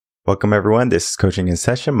Welcome everyone. This is Coaching in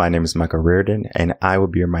Session. My name is Michael Reardon and I will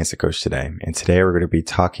be your mindset coach today. And today we're going to be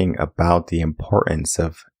talking about the importance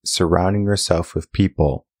of surrounding yourself with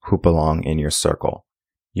people who belong in your circle.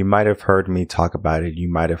 You might have heard me talk about it. You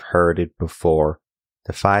might have heard it before.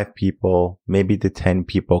 The 5 people, maybe the 10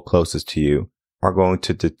 people closest to you are going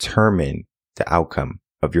to determine the outcome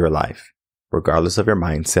of your life, regardless of your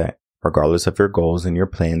mindset, regardless of your goals and your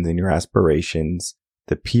plans and your aspirations.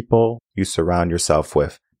 The people you surround yourself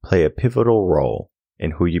with play a pivotal role in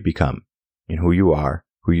who you become, in who you are,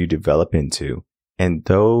 who you develop into. And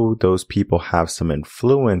though those people have some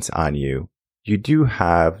influence on you, you do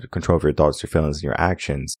have control of your thoughts, your feelings, and your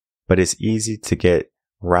actions. But it's easy to get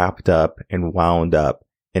wrapped up and wound up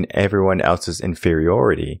in everyone else's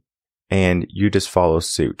inferiority, and you just follow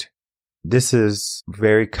suit. This is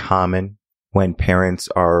very common when parents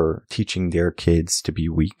are teaching their kids to be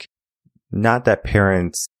weak. Not that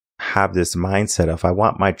parents have this mindset of, I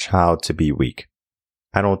want my child to be weak.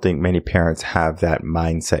 I don't think many parents have that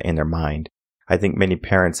mindset in their mind. I think many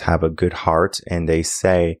parents have a good heart and they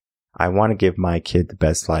say, I want to give my kid the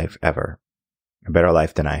best life ever, a better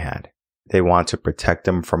life than I had. They want to protect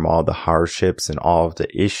them from all the hardships and all of the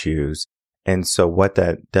issues. And so what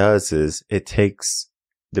that does is it takes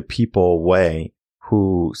the people away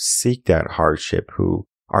who seek that hardship, who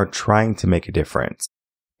are trying to make a difference.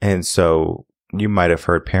 And so you might have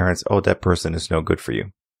heard parents, oh, that person is no good for you.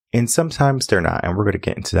 And sometimes they're not. And we're going to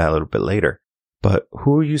get into that a little bit later. But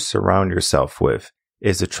who you surround yourself with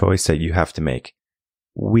is a choice that you have to make.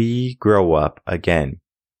 We grow up, again,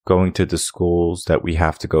 going to the schools that we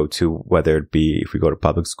have to go to, whether it be if we go to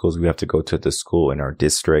public schools, we have to go to the school in our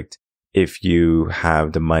district. If you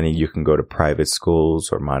have the money, you can go to private schools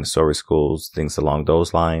or Montessori schools, things along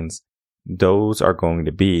those lines. Those are going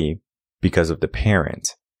to be because of the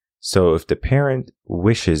parent. So if the parent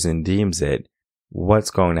wishes and deems it,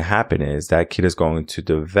 what's going to happen is that kid is going to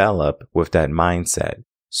develop with that mindset.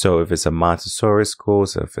 So if it's a Montessori school,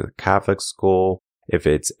 so if it's a Catholic school, if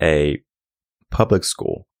it's a public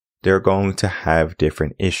school, they're going to have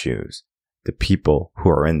different issues, the people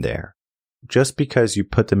who are in there. Just because you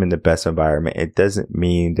put them in the best environment, it doesn't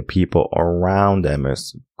mean the people around them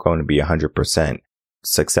is going to be 100%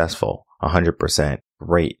 successful, 100%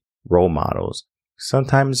 great role models.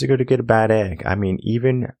 Sometimes you're going to get a bad egg. I mean,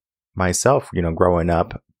 even myself, growing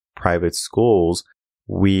up, private schools,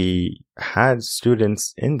 we had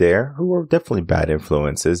students in there who were definitely bad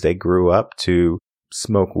influences. They grew up to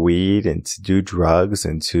smoke weed and to do drugs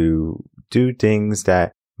and to do things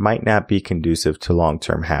that might not be conducive to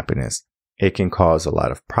long-term happiness. It can cause a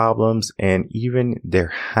lot of problems, and even their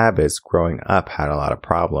habits growing up had a lot of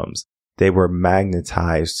problems. They were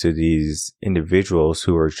magnetized to these individuals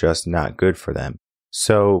who were just not good for them.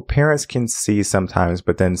 So parents can see sometimes,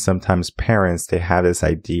 but then sometimes parents, they have this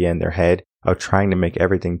idea in their head of trying to make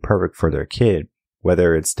everything perfect for their kid,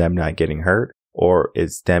 whether it's them not getting hurt or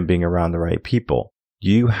it's them being around the right people.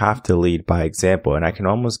 You have to lead by example. And I can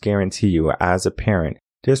almost guarantee you as a parent,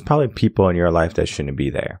 there's probably people in your life that shouldn't be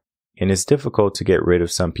there. And it's difficult to get rid of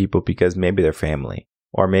some people because maybe they're family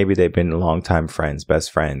or maybe they've been longtime friends, best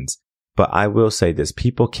friends. But I will say this,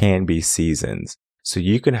 people can be seasons. So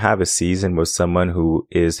you can have a season with someone who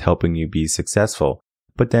is helping you be successful,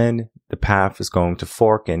 but then the path is going to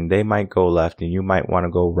fork and they might go left and you might want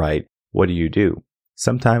to go right. What do?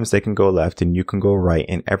 Sometimes they can go left and you can go right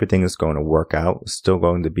and everything is going to work out, still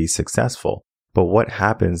going to be successful. But what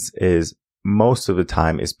happens is most of the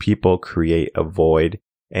time is people create a void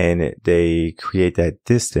and they create that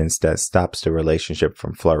distance that stops the relationship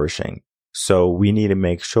from flourishing. So we need to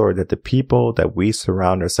make sure that the people that we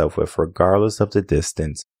surround ourselves with, regardless of the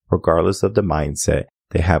distance, regardless of the mindset,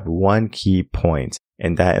 they have one key point,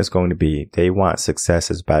 and that is going to be they want success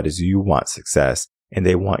as bad as you want success, and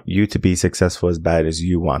they want you to be successful as bad as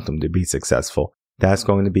you want them to be successful. That's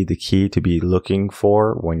going to be the key to be looking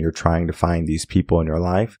for when you're trying to find these people in your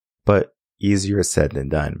life, but easier said than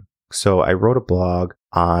done. So I wrote a blog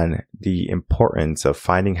on the importance of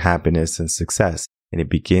finding happiness and success. And it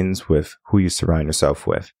begins with who you surround yourself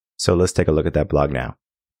with. So let's take a look at that blog now.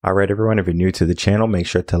 All right, everyone, if you're new to the channel, make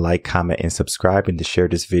sure to like, comment, and subscribe and to share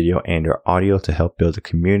this video and your audio to help build a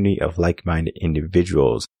community of like-minded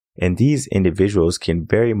individuals. And these individuals can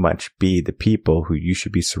very much be the people who you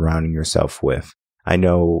should be surrounding yourself with. I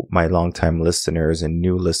know my longtime listeners and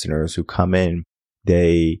new listeners who come in,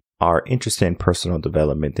 they are interested in personal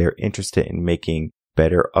development. They're interested in making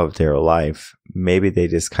better of their life. Maybe they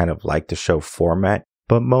just kind of like the show format,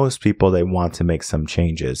 but most people, they want to make some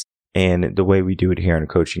changes. And the way we do it here in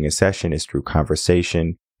Coaching in Session is through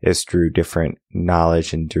conversation, is through different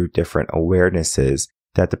knowledge and through different awarenesses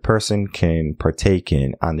that the person can partake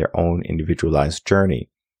in on their own individualized journey.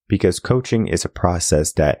 Because coaching is a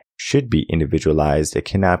process that should be individualized. It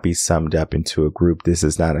cannot be summed up into a group. This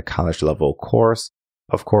is not a college level course.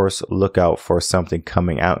 Of course, look out for something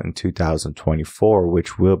coming out in 2024,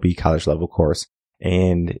 which will be college level course.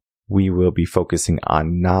 And we will be focusing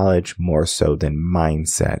on knowledge more so than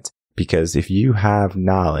mindset. Because if you have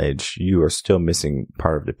knowledge, you are still missing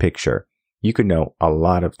part of the picture. You could know a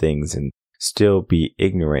lot of things and still be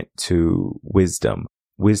ignorant to wisdom.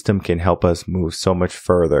 Wisdom can help us move so much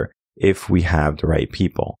further if we have the right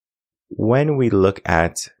people. When we look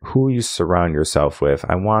at who you surround yourself with,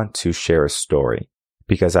 I want to share a story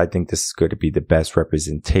because I think this is going to be the best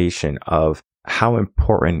representation of how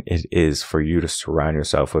important it is for you to surround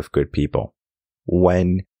yourself with good people.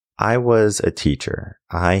 When I was a teacher,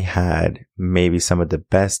 I had maybe some of the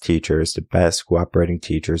best teachers, the best cooperating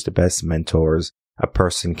teachers, the best mentors a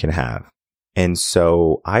person can have. And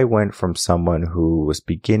so I went from someone who was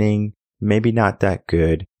beginning, maybe not that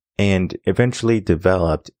good, and eventually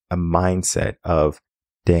developed a mindset of,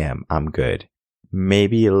 damn, I'm good.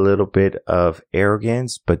 Maybe a little bit of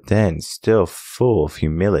arrogance, but then still full of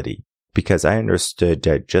humility. Because I understood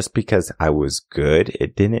that just because I was good,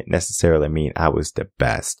 it didn't necessarily mean I was the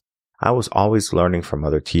best. I was always learning from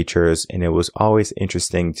other teachers, and it was always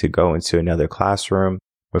interesting to go into another classroom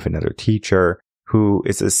with another teacher who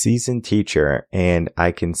is a seasoned teacher, and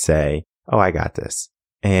I can say, oh, I got this.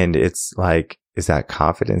 And it's like, is that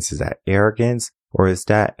confidence? Is that arrogance? Or is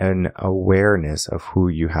that an awareness of who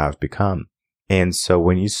you have become? And so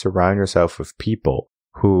when you surround yourself with people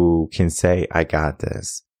who can say, I got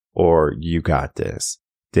this, or you got this,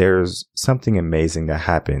 there's something amazing that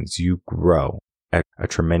happens. You grow at a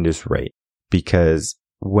tremendous rate, because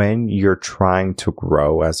when you're trying to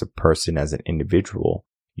grow as a person, as an individual,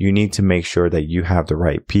 you need to make sure that you have the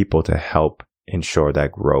right people to help ensure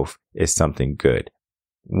that growth is something good.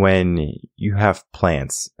 When you have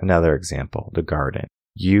plants, another example, the garden,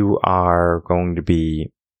 you are going to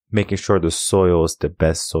be making sure the soil is the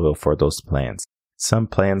best soil for those plants. Some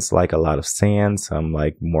plants like a lot of sand, some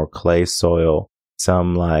like more clay soil,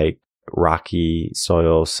 some like rocky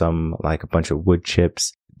soil, some like a bunch of wood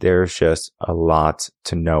chips. There's just a lot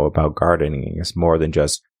to know about gardening. It's more than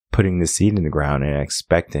just putting the seed in the ground and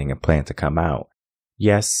expecting a plant to come out.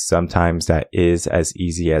 Yes, sometimes that is as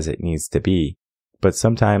easy as it needs to be, but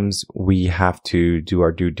sometimes we have to do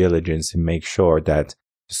our due diligence and make sure that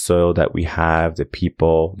the soil that we have, the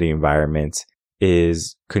people, the environment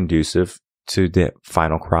is conducive to the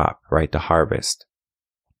final crop, right? The harvest.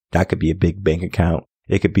 That could be a big bank account.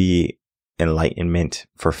 It could be enlightenment,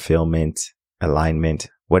 fulfillment, alignment.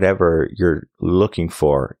 Whatever you're looking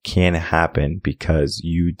for can happen because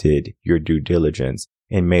you did your due diligence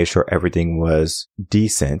and made sure everything was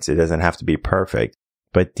decent. It doesn't have to be perfect,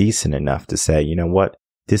 but decent enough to say, you know what?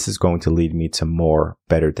 This is going to lead me to more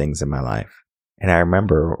better things in my life. And I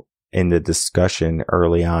remember in the discussion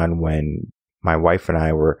early on when my wife and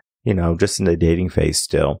I were, just in the dating phase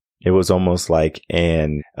still, it was almost like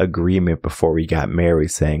an agreement before we got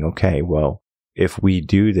married saying, okay, well, if we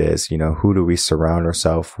do this, who do we surround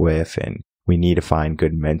ourselves with? And we need to find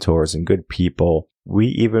good mentors and good people. We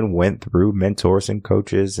even went through mentors and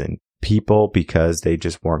coaches and people because they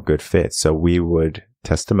just weren't good fits. So we would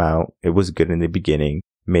test them out. It was good in the beginning.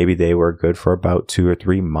 Maybe they were good for about 2 or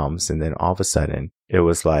 3 months. And then all of a sudden it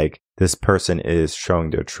was like this person is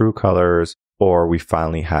showing their true colors, or we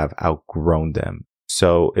finally have outgrown them.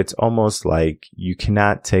 So it's almost like you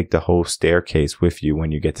cannot take the whole staircase with you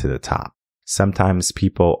when you get to the top. Sometimes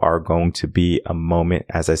people are going to be a moment,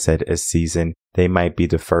 as I said, a season. They might be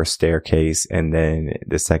the first staircase, and then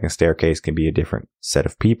the second staircase can be a different set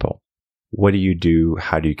of people. What do you do?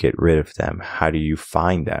 How do you get rid of them? How do you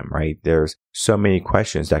find them, right? There's so many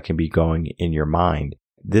questions that can be going in your mind.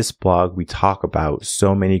 This blog, we talk about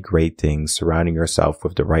so many great things. Surrounding yourself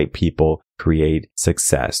with the right people create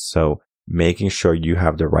success. So making sure you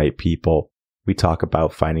have the right people. We talk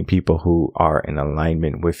about finding people who are in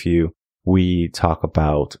alignment with you. We talk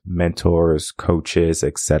about mentors, coaches,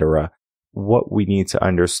 etc. What we need to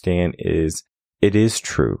understand is it is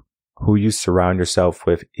true. Who you surround yourself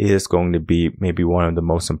with is going to be maybe one of the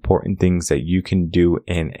most important things that you can do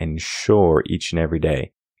and ensure each and every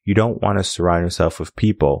day. You don't want to surround yourself with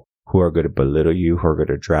people who are going to belittle you, who are going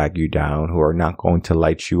to drag you down, who are not going to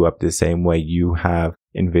light you up the same way you have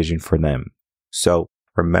envisioned for them. So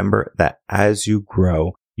remember that as you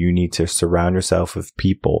grow, you need to surround yourself with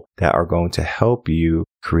people that are going to help you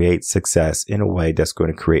create success in a way that's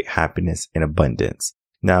going to create happiness and abundance.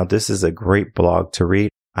 Now, this is a great blog to read.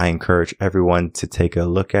 I encourage everyone to take a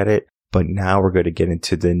look at it. But now we're going to get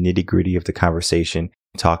into the nitty-gritty of the conversation,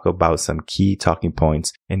 talk about some key talking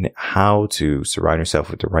points and how to surround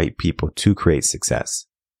yourself with the right people to create success.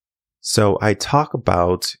 So I talk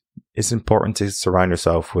about it's important to surround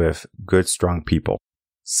yourself with good, strong people.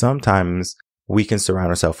 Sometimes we can surround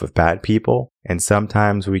ourselves with bad people, and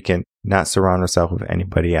sometimes we can not surround ourselves with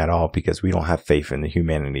anybody at all because we don't have faith in the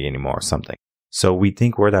humanity anymore or something. So we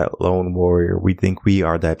think we're that lone warrior. We think we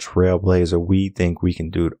are that trailblazer. We think we can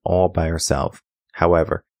do it all by ourselves.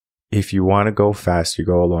 However, if you want to go fast, you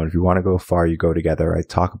go alone. If you want to go far, you go together. I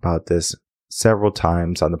talk about this several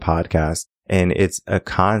times on the podcast, and it's a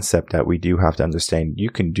concept that we do have to understand. You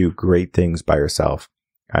can do great things by yourself.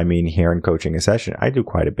 I mean, here in Coaching a Session, I do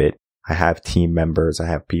quite a bit. I have team members. I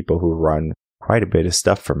have people who run quite a bit of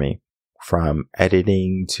stuff for me, from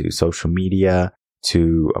editing to social media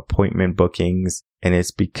to appointment bookings. And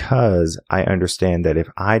it's because I understand that if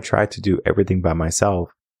I tried to do everything by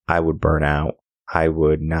myself, I would burn out. I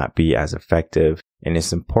would not be as effective. And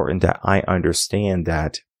it's important that I understand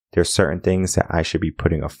that there's certain things that I should be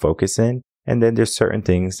putting a focus in, and then there's certain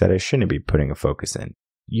things that I shouldn't be putting a focus in.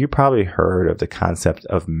 You probably heard of the concept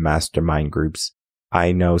of mastermind groups.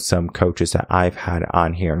 I know some coaches that I've had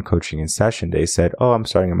on here in Coaching in Session, they said, oh, I'm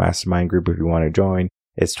starting a mastermind group. If you want to join,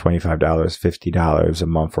 it's $25, $50 a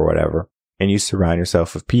month or whatever. And you surround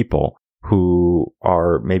yourself with people who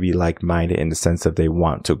are maybe like-minded in the sense that they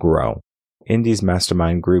want to grow. In these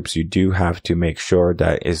mastermind groups, you do have to make sure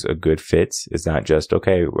that it's a good fit. It's not just,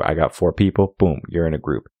 okay, I got 4 people, boom, you're in a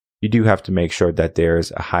group. You do have to make sure that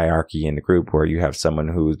there's a hierarchy in the group where you have someone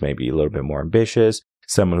who's maybe a little bit more ambitious,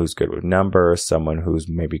 someone who's good with numbers, someone who's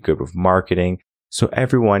maybe good with marketing. So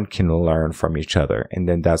everyone can learn from each other. And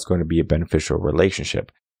then that's going to be a beneficial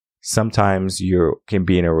relationship. Sometimes you can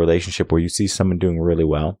be in a relationship where you see someone doing really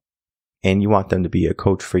well and you want them to be a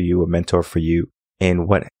coach for you, a mentor for you. And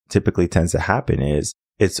what typically tends to happen is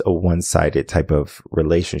it's a one-sided type of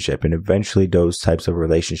relationship. And eventually those types of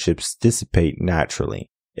relationships dissipate naturally.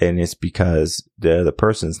 And it's because the other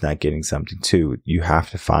person's not getting something too. You have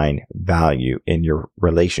to find value in your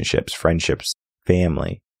relationships, friendships,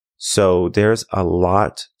 family. So there's a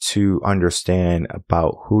lot to understand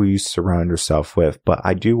about who you surround yourself with. But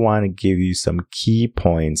I do want to give you some key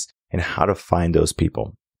points in how to find those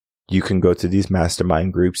people. You can go to these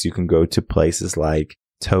mastermind groups. You can go to places like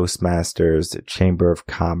Toastmasters, the Chamber of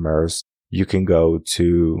Commerce. You can go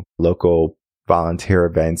to local volunteer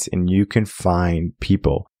events, and you can find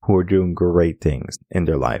people who are doing great things in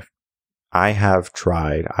their life. I have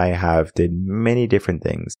did many different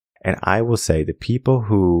things. And I will say the people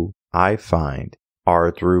who I find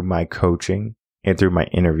are through my coaching and through my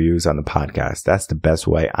interviews on the podcast. That's the best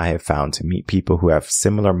way I have found to meet people who have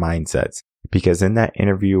similar mindsets. Because in that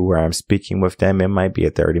interview where I'm speaking with them, it might be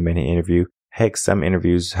a 30-minute interview. Heck, some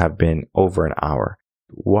interviews have been over an hour.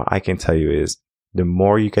 What I can tell you is the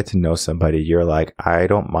more you get to know somebody, you're like, I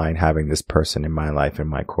don't mind having this person in my life, in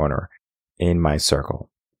my corner, in my circle.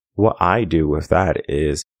 What I do with that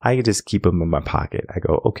is I just keep them in my pocket. I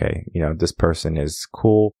go, okay, this person is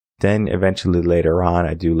cool. Then eventually later on,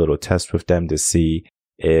 I do a little test with them to see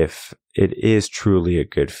if it is truly a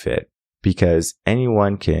good fit. Because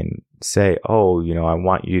anyone can say, oh, I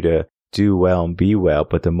want you to do well and be well.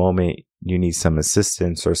 But the moment you need some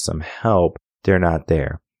assistance or some help, they're not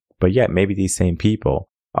there. But yet maybe these same people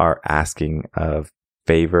are asking of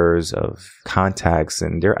favors, of contacts,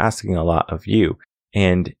 and they're asking a lot of you.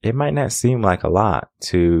 And it might not seem like a lot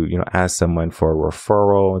to, ask someone for a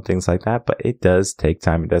referral and things like that, but it does take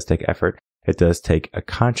time. It does take effort. It does take a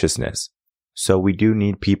consciousness. So we do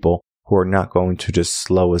need people who are not going to just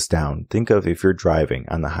slow us down. Think of if you're driving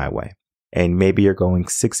on the highway and maybe you're going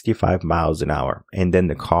 65 miles an hour and then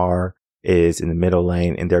the car is in the middle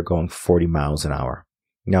lane and they're going 40 miles an hour.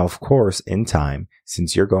 Now, of course, in time,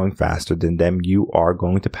 since you're going faster than them, you are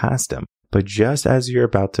going to pass them. But just as you're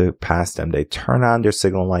about to pass them, they turn on their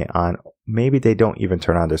signal light on. Maybe they don't even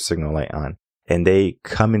turn on their signal light on and they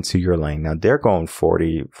come into your lane. Now they're going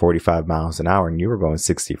 40, 45 miles an hour and you are going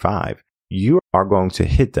 65. You are going to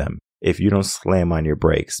hit them if you don't slam on your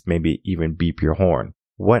brakes, maybe even beep your horn.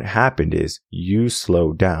 What happened is you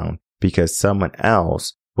slowed down because someone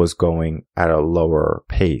else was going at a lower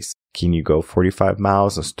pace. Can you go 45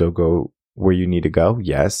 miles and still go where you need to go?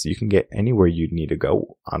 Yes, you can get anywhere you need to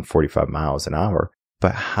go on 45 miles an hour.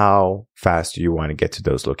 But how fast do you want to get to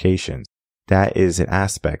those locations? That is an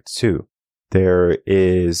aspect too. There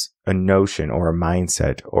is a notion or a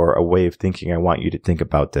mindset or a way of thinking. I want you to think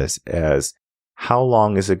about this as how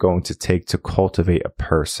long is it going to take to cultivate a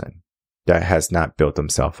person that has not built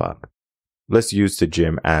themselves up? Let's use the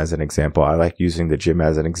gym as an example. I like using the gym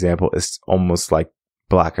as an example. It's almost like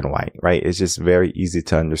black and white, right? It's just very easy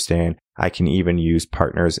to understand. I can even use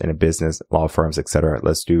partners in a business, law firms, etc.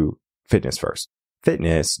 Let's do fitness first.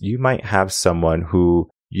 Fitness, you might have someone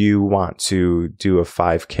who you want to do a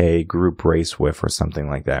 5K group race with or something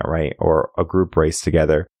like that, right? Or a group race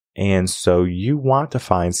together. And so you want to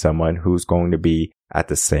find someone who's going to be at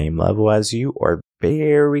the same level as you or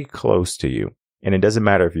very close to you. And it doesn't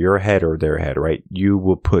matter if you're ahead or they're ahead, right? You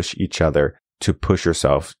will push each other to push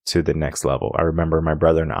yourself to the next level. I remember my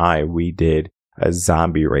brother and I, we did a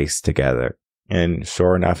zombie race together. And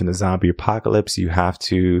sure enough, in the zombie apocalypse, you have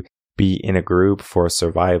to be in a group for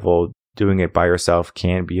survival. Doing it by yourself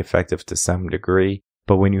can be effective to some degree.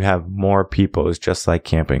 But when you have more people, it's just like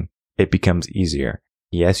camping. It becomes easier.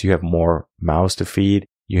 Yes, you have more mouths to feed.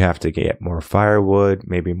 You have to get more firewood.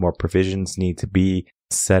 Maybe more provisions need to be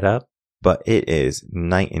set up. But it is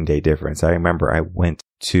night and day difference. I remember I went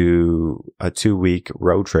to a 2-week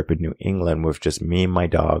road trip in New England with just me and my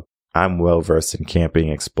dog. I'm well versed in camping,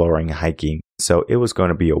 exploring, hiking. So it was going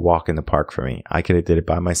to be a walk in the park for me. I could have did it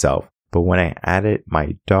by myself. But when I added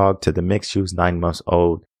my dog to the mix, she was 9 months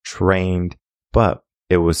old, trained, but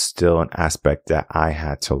it was still an aspect that I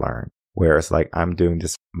had to learn. Whereas like I'm doing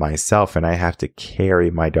this myself and I have to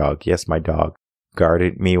carry my dog. Yes, my dog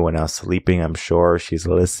guarded me when I was sleeping. I'm sure she's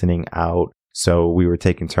listening out. So we were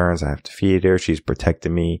taking turns. I have to feed her. She's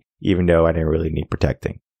protecting me, even though I didn't really need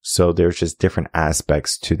protecting. So there's just different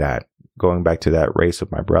aspects to that. Going back to that race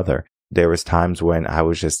with my brother, there was times when I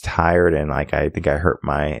was just tired and like I think I hurt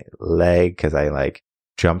my leg because I like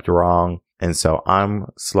jumped wrong. And so I'm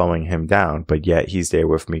slowing him down, but yet he's there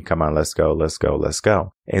with me. Come on, let's go, let's go, let's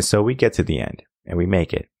go. And so we get to the end and we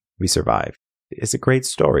make it. We survive. It's a great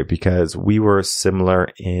story because we were similar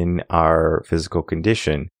in our physical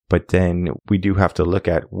condition, but then we do have to look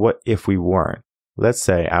at what if we weren't. Let's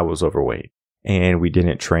say I was overweight and we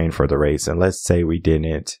didn't train for the race. And let's say we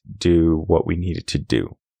didn't do what we needed to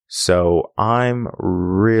do. So I'm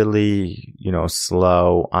really,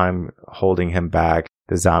 slow. I'm holding him back.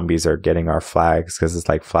 The zombies are getting our flags because it's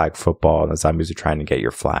like flag football. And the zombies are trying to get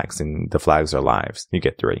your flags and the flags are lives. You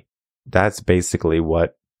get 3. That's basically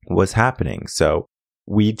what was happening. So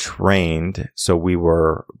we trained so we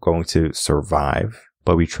were going to survive,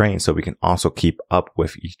 but we trained so we can also keep up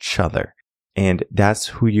with each other. And that's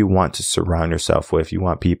who you want to surround yourself with. You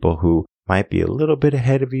want people who might be a little bit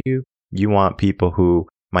ahead of you. You want people who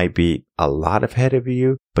might be a lot ahead of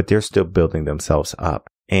you, but they're still building themselves up.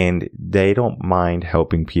 And they don't mind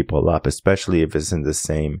helping people up, especially if it's in the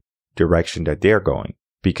same direction that they're going.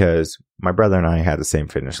 Because my brother and I had the same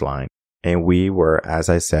finish line. And we were, as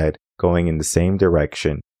I said, going in the same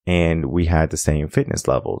direction. And we had the same fitness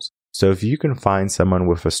levels. So if you can find someone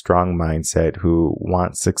with a strong mindset who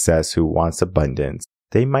wants success, who wants abundance,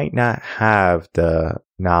 they might not have the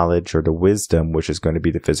knowledge or the wisdom, which is going to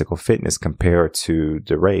be the physical fitness compared to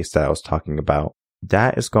the race that I was talking about.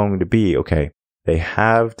 That is going to be, okay, they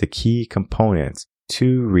have the key components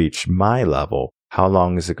to reach my level. How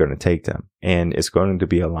long is it going to take them? And it's going to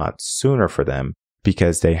be a lot sooner for them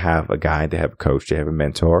because they have a guide, they have a coach, they have a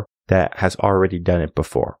mentor that has already done it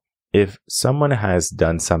before. If someone has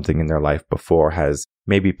done something in their life before, has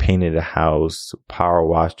maybe painted a house, power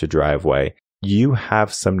washed a driveway, you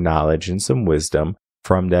have some knowledge and some wisdom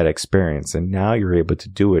from that experience. And now you're able to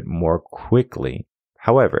do it more quickly.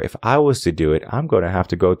 However, if I was to do it, I'm going to have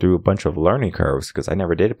to go through a bunch of learning curves because I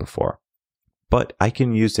never did it before. But I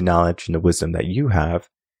can use the knowledge and the wisdom that you have,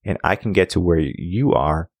 and I can get to where you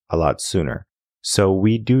are a lot sooner. So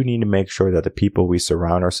we do need to make sure that the people we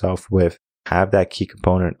surround ourselves with have that key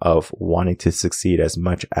component of wanting to succeed as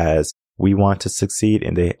much as we want to succeed.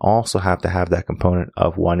 And they also have to have that component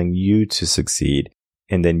of wanting you to succeed.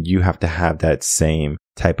 And then you have to have that same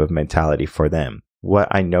type of mentality for them. What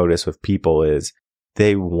I notice with people is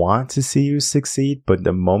they want to see you succeed, but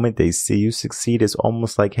the moment they see you succeed, it's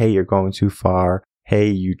almost like, hey, you're going too far. Hey,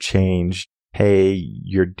 you changed. Hey,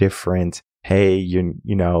 you're different. Hey,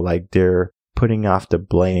 like they're putting off the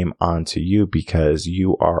blame onto you because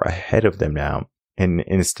you are ahead of them now. And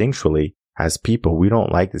instinctually, as people, we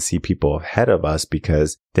don't like to see people ahead of us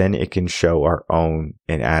because then it can show our own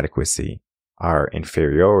inadequacy, our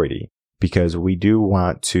inferiority, because we do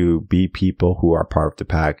want to be people who are part of the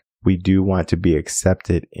pack. We do want to be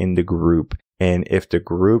accepted in the group. And if the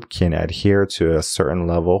group can adhere to a certain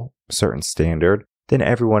level, certain standard, then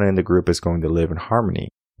everyone in the group is going to live in harmony.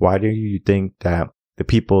 Why do you think that the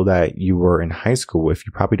people that you were in high school with,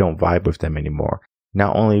 you probably don't vibe with them anymore?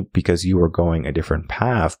 Not only because you were going a different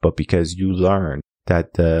path, but because you learned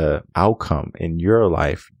that the outcome in your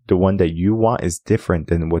life, the one that you want, is different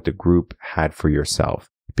than what the group had for yourself.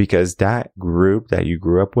 Because that group that you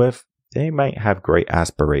grew up with, they might have great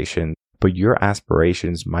aspirations, but your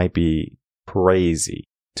aspirations might be crazy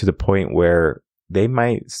to the point where they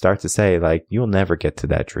might start to say, like, you'll never get to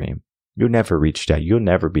that dream. You'll never reach that. You'll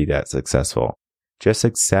never be that successful. Just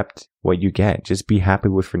accept what you get. Just be happy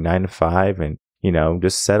with your 9 to 5 and,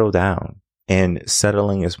 just settle down. And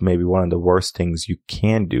settling is maybe one of the worst things you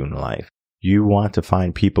can do in life. You want to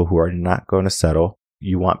find people who are not going to settle.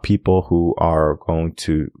 You want people who are going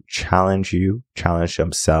to challenge you, challenge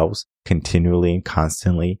themselves continually and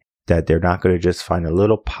constantly, that they're not going to just find a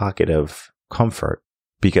little pocket of comfort.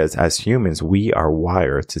 Because as humans, we are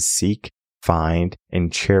wired to seek, find,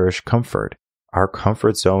 and cherish comfort. Our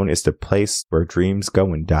comfort zone is the place where dreams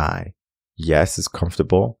go and die. Yes, it's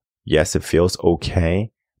comfortable. Yes, it feels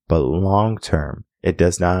okay. But long term, it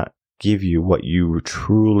does not give you what you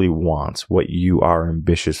truly want, what you are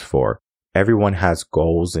ambitious for. Everyone has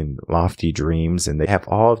goals and lofty dreams, and they have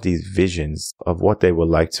all of these visions of what they would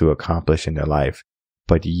like to accomplish in their life.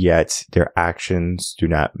 But yet their actions do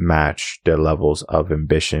not match the levels of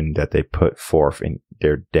ambition that they put forth in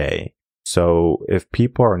their day. So if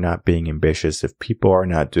people are not being ambitious, if people are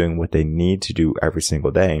not doing what they need to do every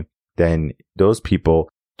single day, then those people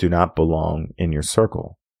do not belong in your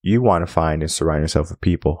circle. You want to find and surround yourself with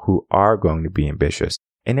people who are going to be ambitious.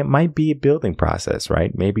 And it might be a building process,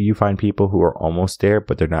 right? Maybe you find people who are almost there,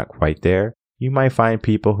 but they're not quite there. You might find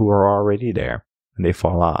people who are already there and they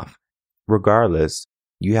fall off. Regardless,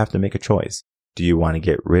 you have to make a choice. Do you want to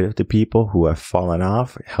get rid of the people who have fallen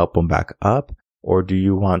off, help them back up? Or do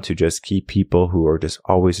you want to just keep people who are just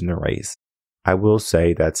always in the race? I will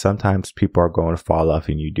say that sometimes people are going to fall off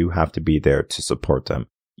and you do have to be there to support them.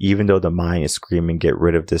 Even though the mind is screaming, get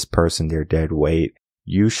rid of this person, they're dead weight,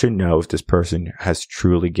 you should know if this person has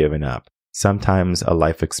truly given up. Sometimes a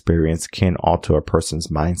life experience can alter a person's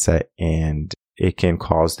mindset and it can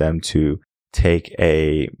cause them to take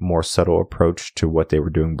a more subtle approach to what they were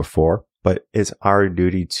doing before. But it's our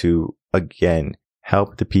duty to, again,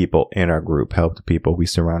 help the people in our group, help the people we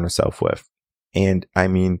surround ourselves with. And I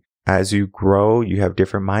mean, as you grow, you have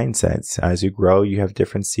different mindsets. As you grow, you have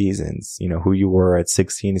different seasons. Who you were at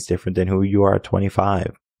 16 is different than who you are at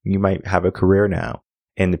 25. You might have a career now.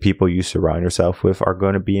 And the people you surround yourself with are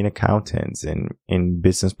going to be accountants and in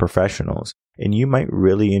business professionals. And you might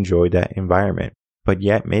really enjoy that environment. But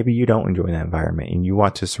yet maybe you don't enjoy that environment and you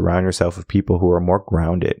want to surround yourself with people who are more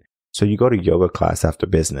grounded. So you go to yoga class after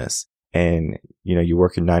business and, you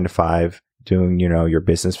work your 9 to 5 doing, your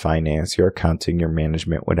business finance, your accounting, your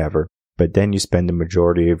management, whatever. But then you spend the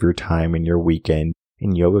majority of your time in your weekend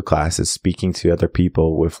in yoga classes, speaking to other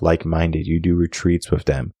people with like-minded. You do retreats with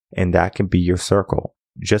them and that can be your circle.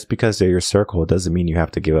 Just because they're your circle, it doesn't mean you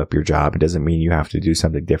have to give up your job. It doesn't mean you have to do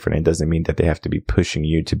something different. It doesn't mean that they have to be pushing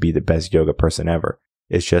you to be the best yoga person ever.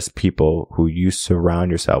 It's just people who you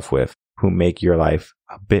surround yourself with who make your life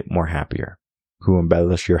a bit more happier, who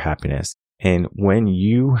embellish your happiness. And when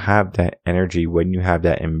you have that energy, when you have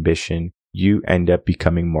that ambition, you end up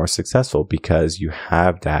becoming more successful because you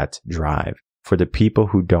have that drive. For the people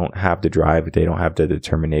who don't have the drive, if they don't have the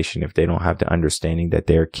determination, if they don't have the understanding that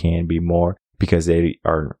there can be more, because they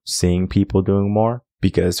are seeing people doing more,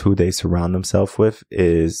 because who they surround themselves with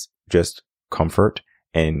is just comfort,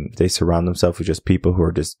 and they surround themselves with just people who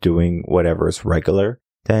are just doing whatever is regular,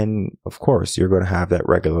 then of course you're going to have that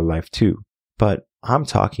regular life too. But I'm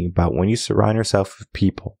talking about when you surround yourself with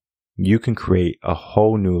people, you can create a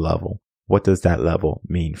whole new level. What does that level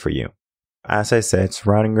mean for you? As I said,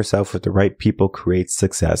 surrounding yourself with the right people creates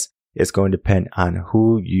success. It's going to depend on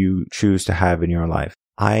who you choose to have in your life.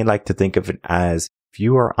 I like to think of it as, if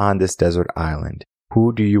you are on this desert island,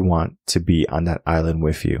 who do you want to be on that island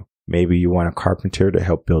with you? Maybe you want a carpenter to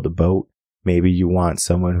help build a boat. Maybe you want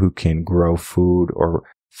someone who can grow food or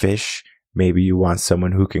fish. Maybe you want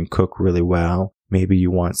someone who can cook really well. Maybe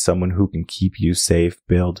you want someone who can keep you safe,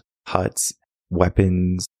 build huts,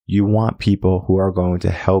 weapons. You want people who are going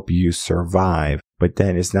to help you survive. But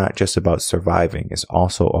then it's not just about surviving. It's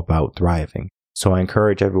also about thriving. So I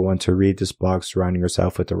encourage everyone to read this blog, Surrounding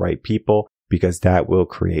Yourself with the Right People, because that will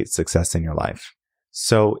create success in your life.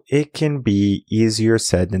 So it can be easier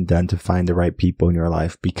said than done to find the right people in your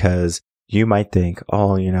life, because you might think,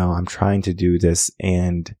 I'm trying to do this,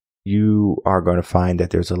 and you are going to find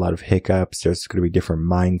that there's a lot of hiccups. There's going to be different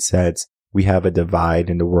mindsets. We have a divide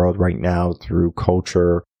in the world right now through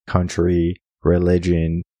culture, country,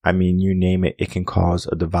 religion. I mean, you name it, it can cause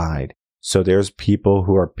a divide. So there's people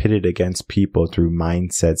who are pitted against people through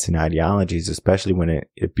mindsets and ideologies, especially when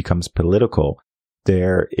it becomes political.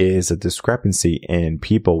 There is a discrepancy in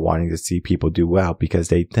people wanting to see people do well because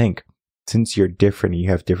they think, since you're different and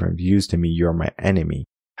you have different views to me, you're my enemy.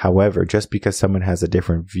 However, just because someone has a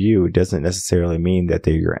different view doesn't necessarily mean that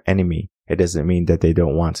they're your enemy. It doesn't mean that they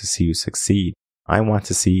don't want to see you succeed. I want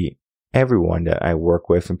to see everyone that I work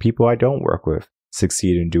with and people I don't work with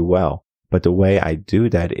succeed and do well. But the way I do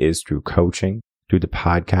that is through coaching, through the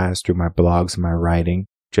podcast, through my blogs, my writing,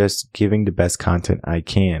 just giving the best content I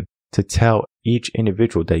can to tell each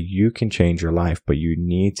individual that you can change your life, but you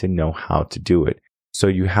need to know how to do it. So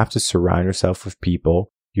you have to surround yourself with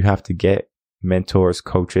people. You have to get mentors,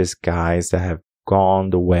 coaches, guys that have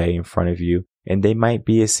gone the way in front of you. And they might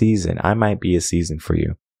be a season. I might be a season for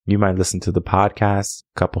you. You might listen to the podcast,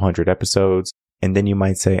 a couple hundred episodes, and then you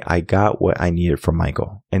might say, I got what I needed from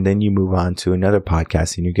Michael. And then you move on to another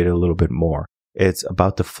podcast and you get a little bit more. It's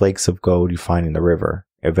about the flakes of gold you find in the river.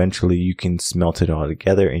 Eventually you can smelt it all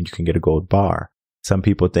together and you can get a gold bar. Some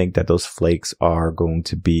people think that those flakes are going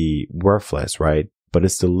to be worthless, right? But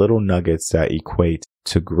it's the little nuggets that equate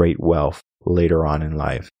to great wealth later on in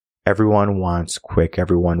life. Everyone wants quick.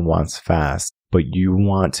 Everyone wants fast. But you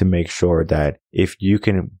want to make sure that if you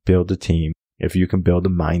can build a team, if you can build a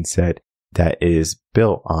mindset that is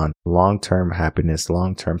built on long-term happiness,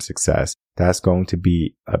 long-term success, that's going to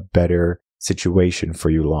be a better situation for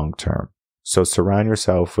you long-term. So surround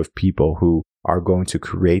yourself with people who are going to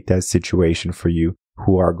create that situation for you,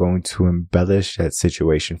 who are going to embellish that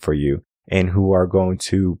situation for you, and who are going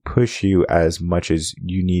to push you as much as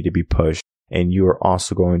you need to be pushed. And you are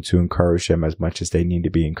also going to encourage them as much as they need to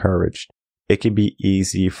be encouraged. It can be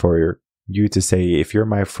easy for you to say, if you're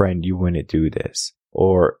my friend, you wouldn't do this.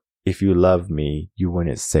 Or if you love me, you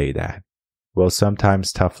wouldn't say that. Well,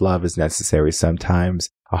 sometimes tough love is necessary. Sometimes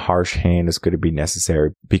a harsh hand is going to be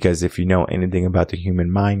necessary, because if you know anything about the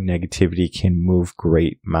human mind, negativity can move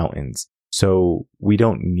great mountains. So we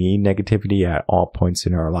don't need negativity at all points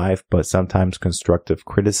in our life, but sometimes constructive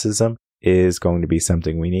criticism is going to be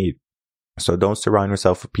something we need. So don't surround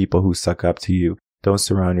yourself with people who suck up to you. Don't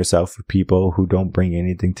surround yourself with people who don't bring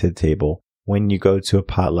anything to the table. When you go to a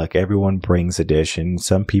potluck, everyone brings a dish, and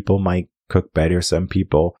some people might cook better. Some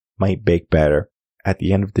people might bake better. At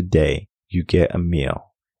the end of the day, you get a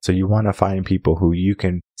meal. So you want to find people who you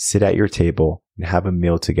can sit at your table and have a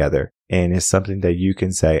meal together. And it's something that you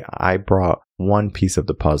can say, I brought one piece of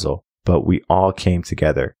the puzzle, but we all came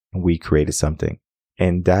together and we created something.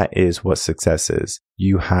 And that is what success is.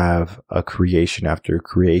 You have a creation after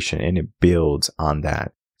creation, and it builds on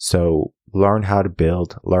that. So learn how to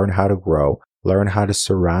build, learn how to grow, learn how to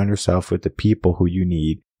surround yourself with the people who you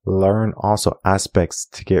need. Learn also aspects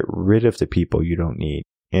to get rid of the people you don't need.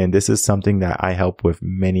 And this is something that I help with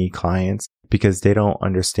many clients, because they don't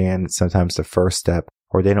understand sometimes the first step,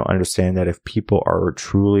 or they don't understand that if people are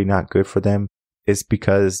truly not good for them, it's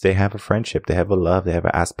because they have a friendship, they have a love, they have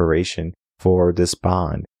an aspiration for this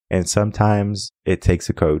bond. And sometimes it takes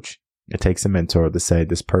a coach, it takes a mentor to say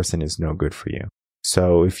this person is no good for you.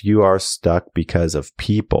 So if you are stuck because of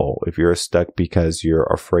people, if you're stuck because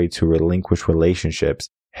you're afraid to relinquish relationships,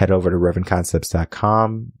 head over to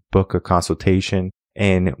reverendconcepts.com, book a consultation,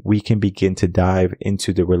 and we can begin to dive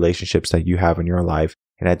into the relationships that you have in your life.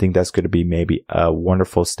 And I think that's going to be maybe a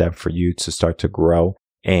wonderful step for you to start to grow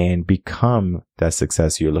and become that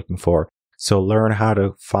success you're looking for. So learn how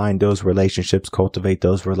to find those relationships, cultivate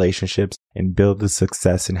those relationships, and build the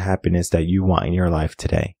success and happiness that you want in your life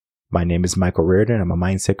today. My name is Michael Reardon. I'm a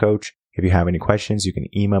mindset coach. If you have any questions, you can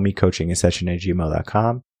email me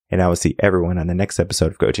coachinginsession@gmail.com. And I will see everyone on the next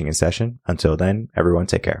episode of Coaching in Session. Until then, everyone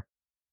take care.